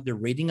dialogue. They're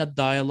reading a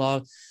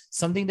dialogue,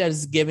 something that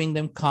is giving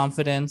them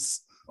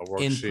confidence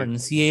in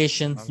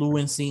pronunciation,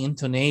 fluency,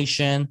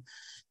 intonation.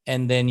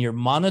 And then you're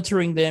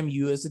monitoring them.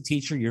 You as a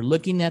teacher, you're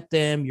looking at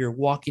them. You're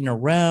walking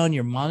around.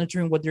 You're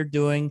monitoring what they're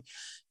doing.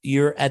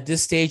 You're at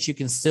this stage, you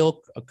can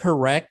still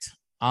correct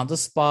on the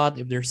spot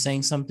if they're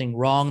saying something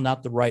wrong,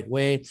 not the right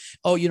way.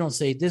 Oh, you don't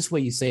say it this way,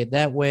 you say it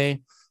that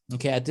way.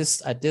 Okay, at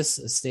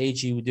this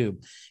stage you do.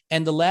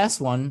 And the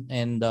last one,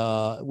 and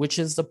which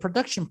is the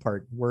production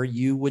part, where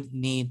you would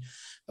need,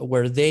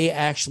 where they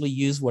actually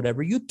use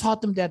whatever you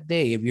taught them that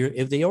day.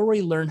 If they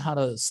already learned how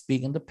to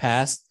speak in the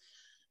past,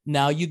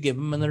 now you give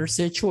them another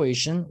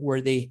situation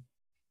where they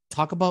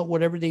talk about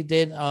whatever they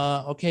did.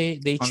 Okay,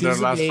 they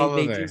choose a day,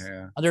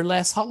 on their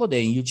last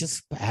holiday, and you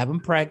just have them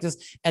practice.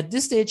 At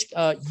this stage,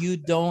 you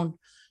don't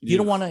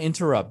want to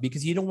interrupt,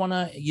 because you don't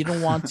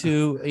want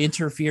to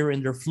interfere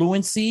in their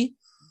fluency.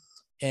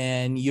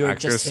 And you're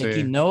just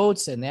taking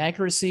notes and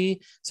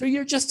accuracy. So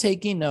you're just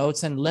taking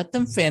notes and let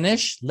them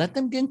finish. Let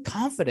them get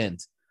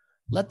confident.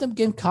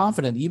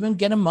 Even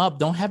get them up.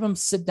 Don't have them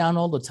sit down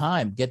all the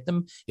time. Get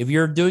them. If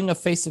you're doing a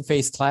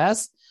face-to-face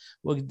class,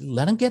 well,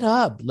 let them get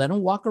up. Let them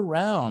walk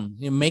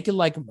around. Make it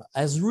like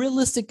as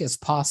realistic as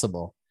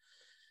possible.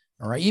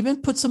 All right.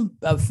 Even put some,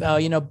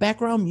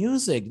 background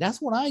music.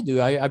 That's what I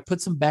do. I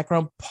put some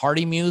background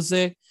party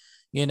music,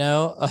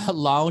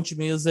 lounge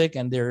music,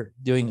 and they're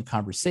doing a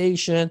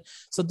conversation.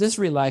 So this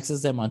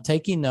relaxes them. I'm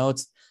taking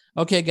notes.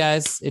 Okay,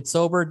 guys, it's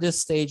over. This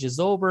stage is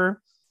over.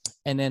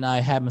 And then I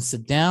have them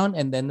sit down,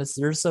 and then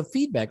there's a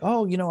feedback.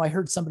 Oh, I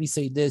heard somebody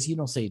say this. You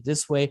don't say it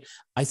this way.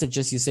 I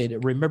suggest you say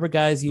it. Remember,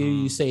 guys,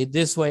 you say it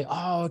this way.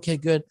 Oh, okay,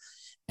 good.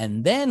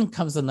 And then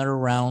comes another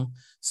round.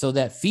 So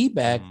that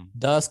feedback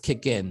does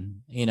kick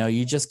in.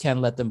 You just can't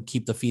let them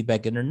keep the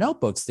feedback in their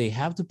notebooks. They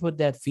have to put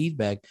that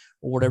feedback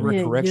or whatever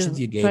corrections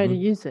you gave them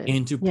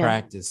into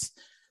practice.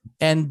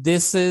 And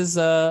this is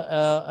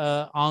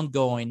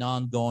ongoing.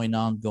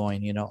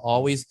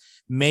 Always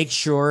make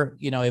sure,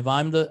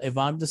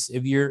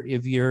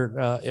 if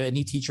you're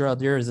any teacher out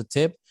there, as a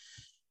tip,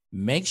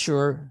 make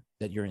sure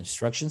that your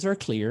instructions are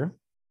clear.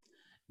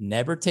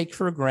 Never take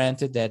for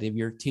granted that if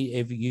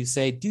you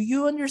say, "Do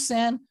you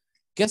understand?"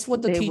 Guess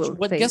what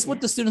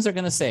what the students are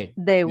going to say?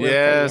 They will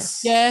yes.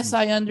 say yes,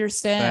 I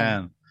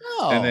understand.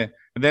 No. And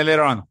then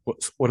later on,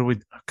 what are we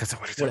doing?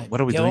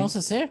 What are we doing?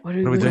 What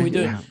are we doing?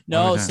 Yeah.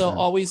 No, so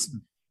always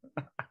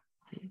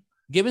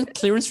given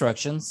clear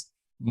instructions,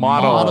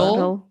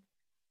 Model.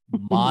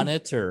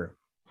 monitor,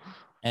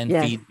 and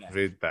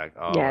feedback.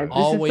 Oh, yeah, this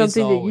is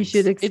something that you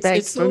should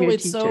expect from your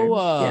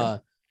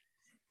teacher.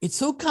 It's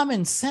so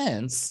common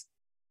sense,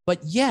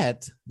 but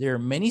yet there are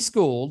many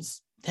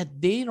schools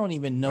that they don't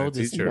even know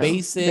this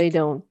basic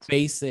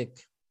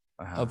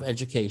of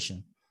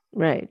education.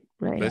 Right.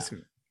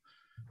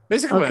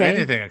 Basically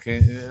anything.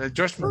 Okay,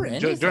 George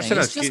said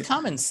it's just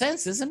common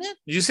sense, isn't it?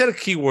 You said a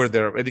key word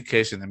there,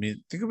 education. I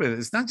mean, think of it.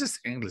 It's not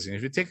just English.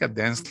 If you take a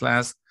dance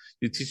class,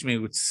 you teach me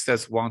which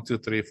says 1, 2,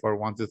 3, 4,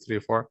 1, 2, 3,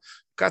 4.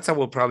 Katsa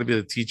will probably be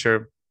the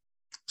teacher.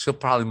 She'll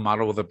probably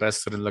model with the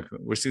best student, like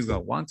where she's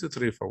going 1, 2,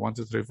 3, 4, 1,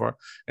 2, 3, 4,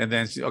 and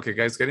then okay,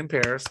 guys, get in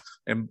pairs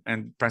and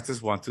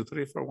practice 1, 2,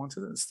 3, 4, 1,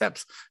 2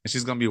 steps. And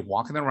she's gonna be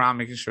walking around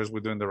making sure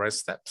we're doing the right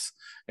steps.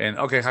 And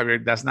okay,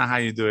 Javier, that's not how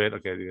you do it.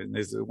 Okay,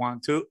 it's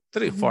 1, 2,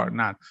 3, 4,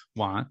 not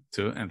 1,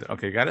 2, and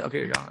okay, got it.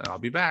 Okay, I'll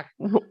be back.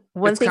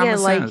 One thing I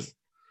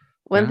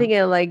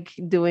like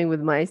doing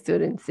with my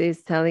students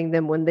is telling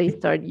them when they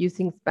start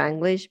using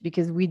Spanglish,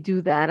 because we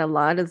do that a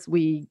lot as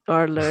we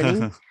are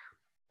learning.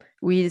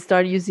 We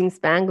start using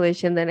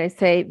Spanglish, and then I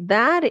say,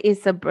 that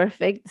is a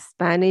perfect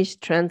Spanish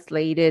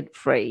translated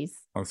phrase.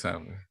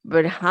 Exactly.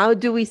 But how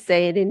do we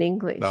say it in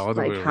English? How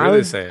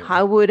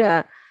would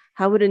a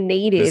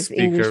native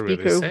English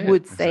speaker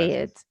would say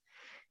it?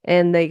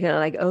 And they kind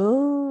of like,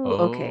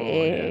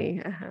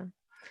 okay.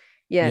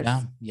 Yeah.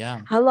 Yes.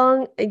 Yeah. How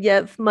long?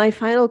 Yeah. My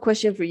final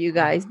question for you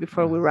guys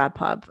before we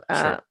wrap up.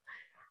 Sure.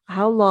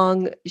 How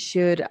long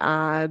should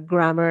a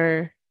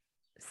grammar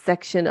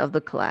section of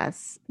the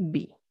class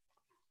be?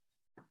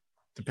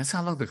 Depends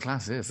how long the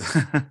class is.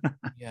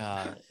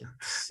 Yeah,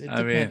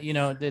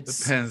 it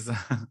depends.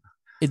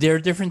 There are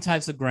different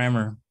types of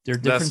grammar. There are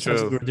different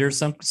types there's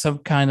some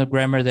kind of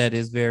grammar that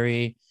is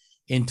very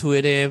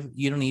intuitive.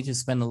 You don't need to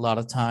spend a lot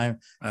of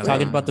time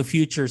talking about the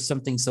future.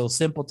 Something so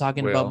simple.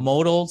 Talking about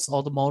modals.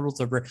 All the modals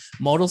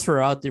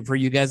are out there for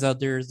you guys out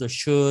there. Is the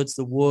shoulds,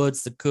 the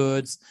woulds, the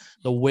coulds,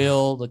 the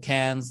will, the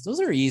cans. Those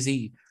are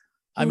easy.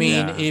 I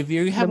mean, if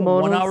you have a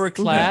 1 hour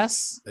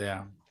class,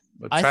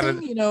 But I think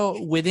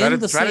within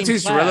the same try to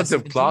teach class,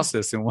 relative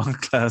clauses in one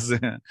class.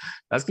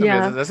 That's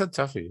a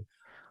toughie.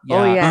 Yeah.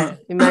 Oh yeah,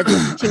 imagine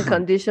teaching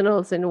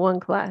conditionals in one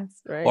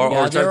class, right?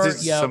 Or try to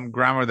teach some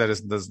grammar that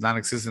does not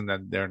exist in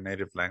their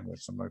native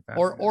language, something like that.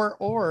 Or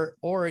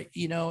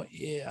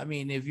I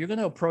mean, if you're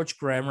going to approach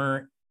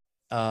grammar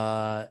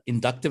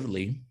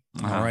inductively,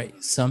 all right,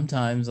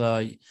 sometimes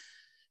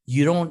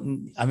you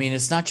don't. I mean,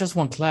 it's not just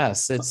one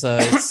class. It's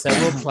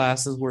several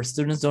classes where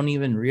students don't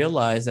even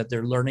realize that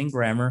they're learning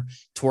grammar.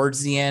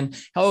 Towards the end,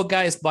 oh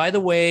guys, by the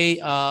way,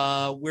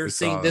 we're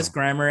saying this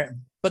grammar,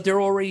 but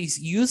they're already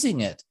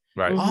using it.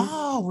 Right.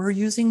 Oh, we're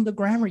using the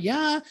grammar.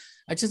 Yeah.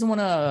 I just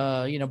want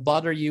to,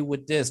 bother you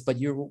with this, but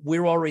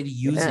we're already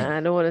using it. I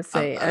don't want to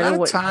say, I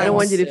don't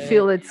want you to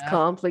feel it's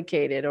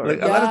complicated or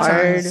a lot of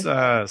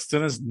times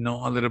students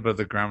know a little bit of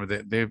the grammar.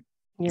 This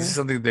is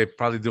something they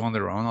probably do on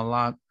their own a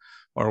lot.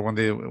 Or when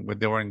they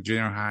were in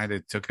junior high, they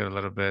took it a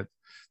little bit.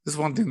 This is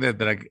one thing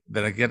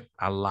that I get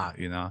a lot,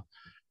 Yeah.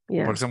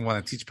 For example, when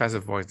I teach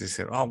passive voice, they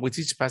say, "Oh, we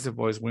teach passive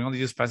voice. We only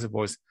use passive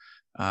voice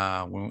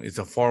when it's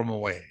a formal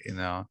way,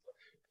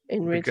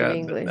 Enriching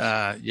English.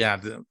 I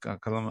have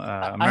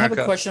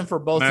a question for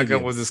both America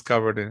of you. was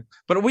discovered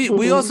but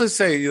we also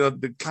say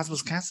the class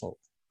was canceled.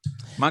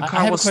 My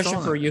car I have was a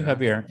question stolen. for you,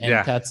 Javier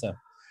and Katsa.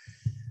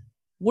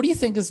 What do you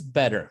think is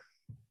better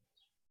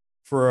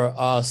for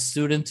a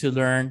student to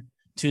learn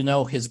to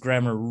know his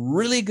grammar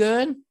really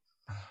good,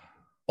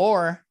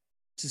 or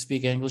to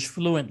speak English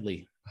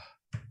fluently?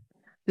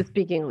 To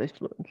speak English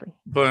fluently.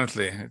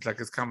 It's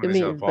like it's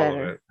combination of all of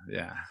it.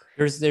 Yeah.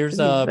 There's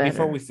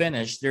before we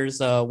finish, there's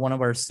one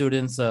of our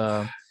students,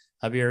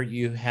 Javier,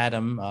 you had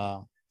him,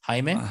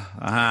 Jaime,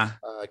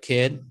 a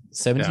kid,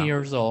 17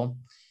 years old.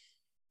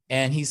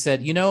 And he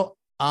said,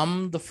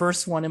 I'm the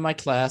first one in my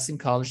class in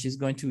college. He's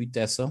going to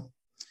ITESO.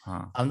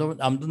 I'm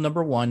the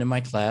number one in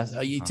my class.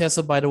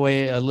 UTESO, by the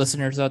way,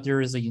 listeners out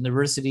there, is a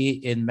university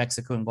in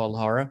Mexico, in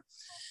Guadalajara.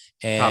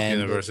 And Top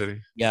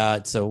university. Yeah,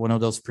 it's one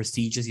of those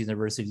prestigious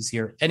universities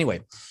here.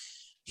 Anyway,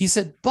 he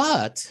said,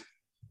 but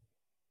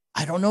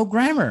I don't know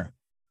grammar.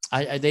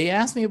 They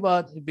asked me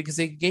about, because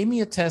they gave me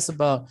a test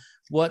about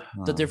what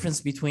the difference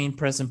between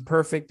present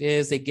perfect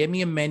is. They gave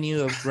me a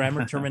menu of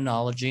grammar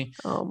terminology.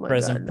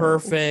 Present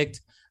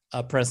perfect,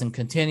 present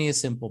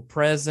continuous, simple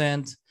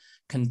present,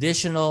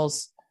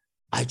 conditionals.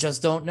 I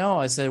just don't know.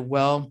 I said,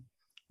 well,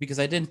 because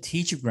I didn't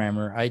teach you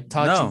grammar. I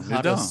taught you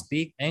how to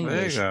speak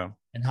English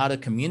and how to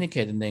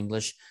communicate in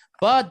English.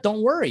 But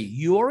don't worry,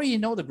 you already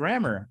know the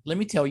grammar. Let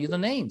me tell you the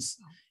names.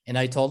 And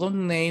I told them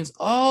the names.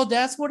 Oh,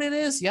 that's what it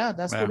is. Yeah,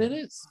 that's what it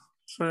is.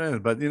 Sure is.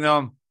 But,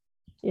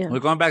 we're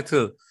going back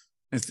to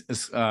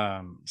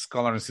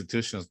scholar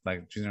institutions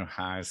like junior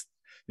highs,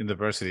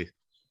 university.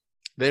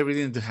 They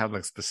really need to have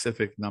like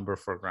specific number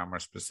for grammar,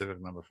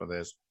 specific number for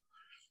this.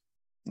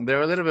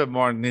 They're a little bit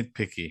more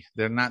nitpicky.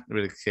 They're not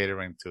really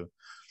catering to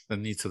the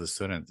needs of the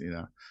student.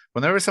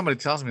 Whenever somebody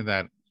tells me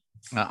that,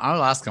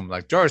 I'll ask them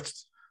like, George,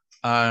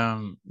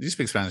 you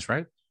speak Spanish,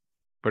 right?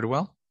 Pretty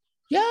well.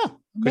 Yeah,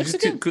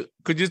 Mexican.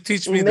 Could you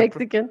teach me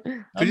Mexican?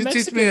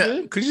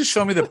 Could you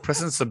show me the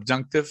present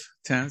subjunctive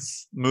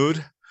tense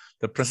mood,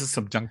 the present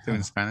subjunctive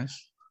in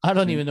Spanish? I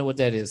don't even know what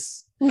that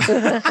is. Do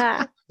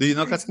you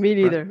know? Me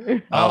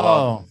neither.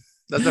 Oh.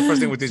 That's the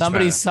first thing we teach.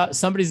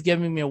 Somebody's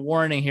giving me a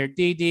warning here.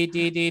 D.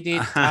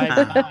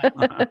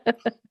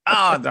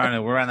 Oh, darn it.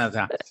 We're running out of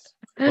time.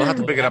 We'll have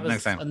to pick it up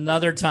next time.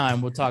 Another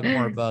time. We'll talk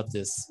more about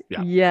this.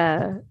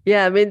 Yeah.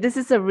 I mean, this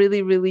is a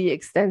really, really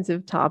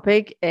extensive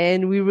topic.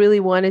 And we really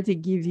wanted to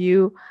give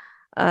you,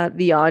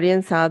 the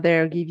audience out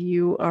there, give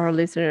you, our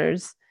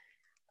listeners,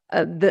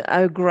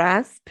 a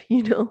grasp,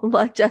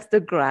 not just a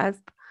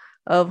grasp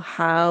of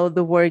how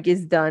the work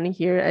is done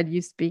here at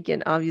You Speak,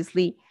 and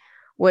obviously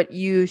what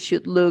you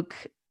should look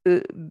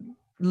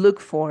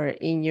for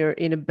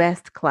in a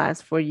best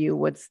class for you.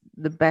 What's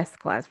the best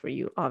class for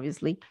you,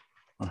 obviously.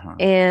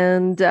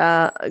 And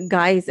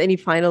guys, any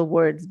final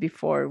words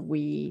before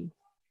we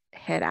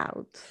head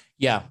out?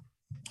 Yeah.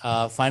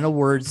 Final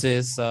words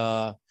is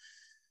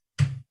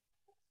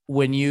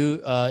when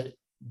you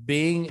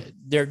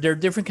there are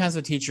different kinds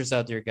of teachers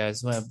out there,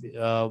 guys.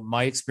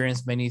 My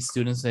experience, many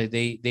students say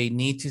they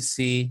need to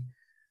see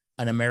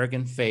an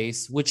American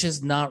face, which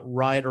is not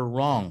right or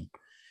wrong.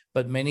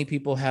 But many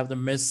people have the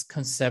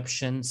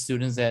misconception,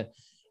 students, that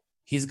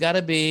he's got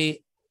to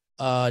be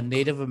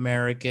Native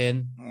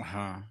American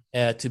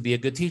to be a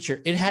good teacher.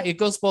 It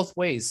goes both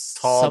ways.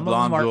 Tall,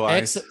 blonde, blue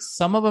eyes.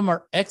 Some of them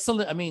are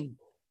excellent. I mean,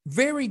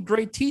 very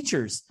great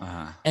teachers,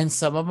 and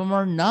some of them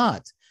are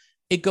not.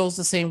 It goes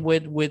the same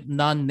with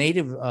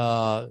non-native,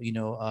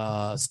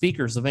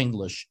 speakers of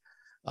English.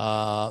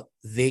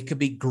 They could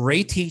be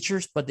great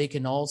teachers, but they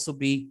can also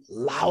be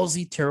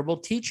lousy, terrible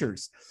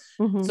teachers.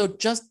 Mm-hmm. So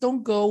just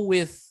don't go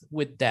with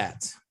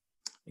that.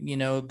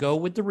 Go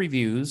with the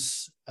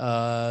reviews.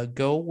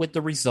 Go with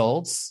the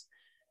results.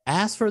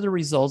 Ask for the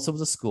results of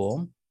the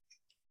school.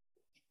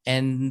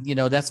 And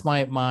that's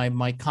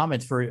my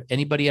comment for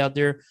anybody out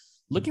there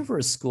looking for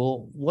a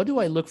school. What do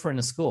I look for in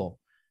a school?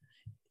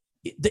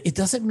 It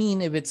doesn't mean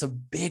if it's a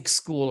big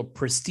school, a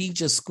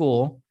prestigious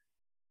school,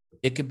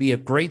 it could be a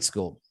great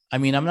school. I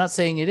mean, I'm not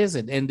saying it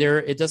isn't. And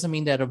it doesn't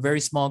mean that a very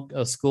small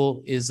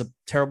school is a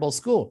terrible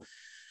school.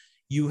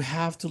 You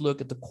have to look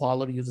at the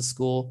quality of the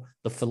school,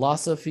 the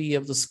philosophy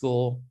of the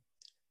school,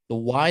 the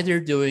why they're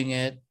doing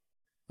it,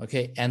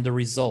 okay, and the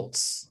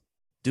results.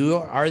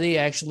 Are they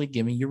actually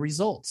giving you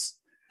results?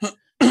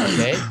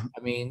 Okay,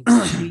 I mean,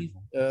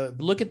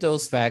 look at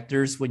those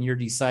factors when you're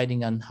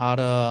deciding on how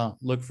to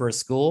look for a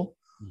school,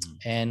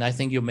 and I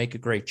think you'll make a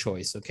great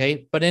choice,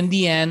 okay? But in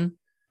the end,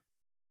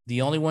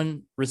 the only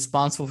one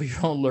responsible for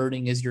your own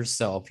learning is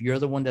yourself. You're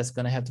the one that's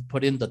going to have to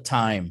put in the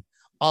time,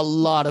 a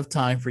lot of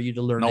time for you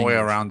to learn. No English. Way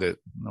around it.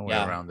 No way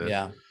around it.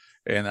 Yeah.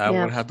 And I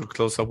would have to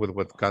close up with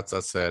what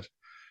Katza said.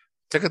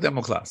 Take a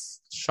demo class,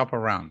 shop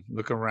around,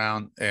 look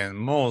around, and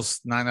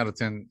most 9 out of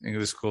 10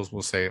 English schools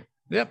will say,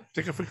 yep,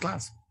 take a free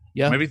class.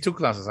 Yeah. Maybe 2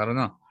 classes, I don't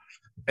know.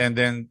 And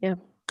then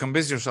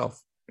convince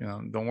yourself,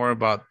 don't worry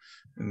about,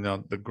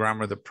 the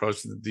grammar, the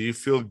approach. Do you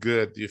feel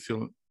good? Do you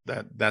feel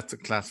that that's a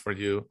class for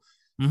you?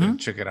 Then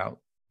check it out.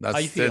 That's how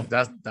you feel.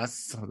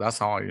 That's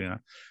how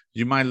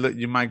you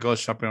might go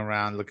shopping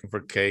around looking for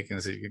cake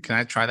and say, can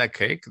I try that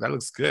cake? That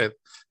looks good.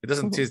 It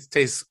doesn't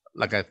taste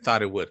like I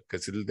thought it would,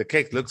 because the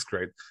cake looks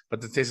great, but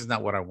the taste is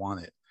not what I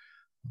wanted.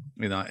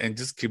 And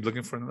just keep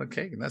looking for another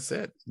cake, and that's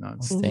it.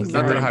 It's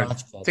not that hard.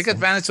 Take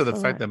advantage of the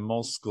fact that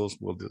most schools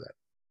will do that.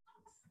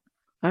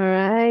 All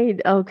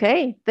right.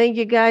 Okay. Thank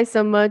you guys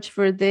so much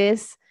for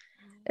this.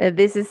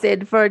 This is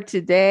it for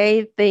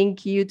today.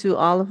 Thank you to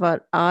all of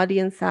our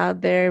audience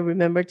out there.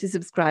 Remember to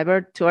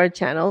subscribe to our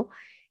channel.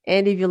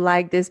 And if you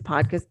like this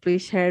podcast,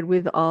 please share it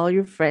with all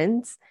your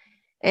friends.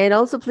 And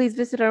also, please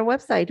visit our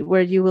website,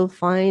 where you will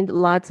find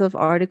lots of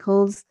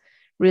articles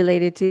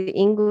related to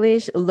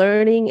English,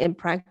 learning and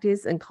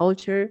practice and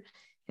culture,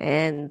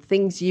 and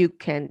things you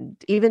can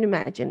even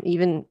imagine,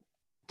 even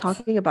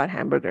talking about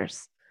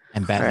hamburgers.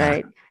 And All Batman.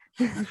 right.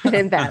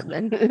 And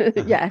Batman.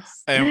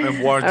 Yes.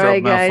 And wardrobe All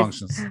right, guys.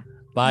 malfunctions.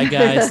 Bye,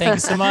 guys. Thank you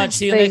so much.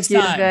 See you Thank next you,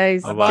 time.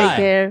 guys. Bye-bye. Take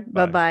care.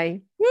 Bye.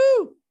 Bye-bye.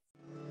 Woo!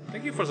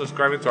 Thank you for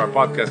subscribing to our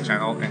podcast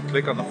channel and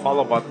click on the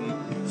follow button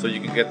so you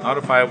can get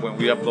notified when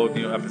we upload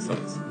new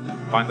episodes.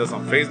 Find us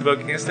on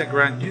Facebook,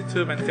 Instagram,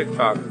 YouTube, and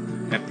TikTok.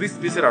 And please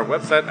visit our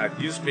website at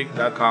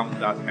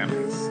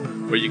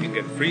youspeak.com.ms, where you can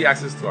get free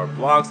access to our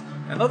blogs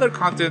and other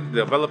content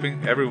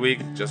developing every week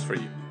just for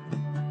you.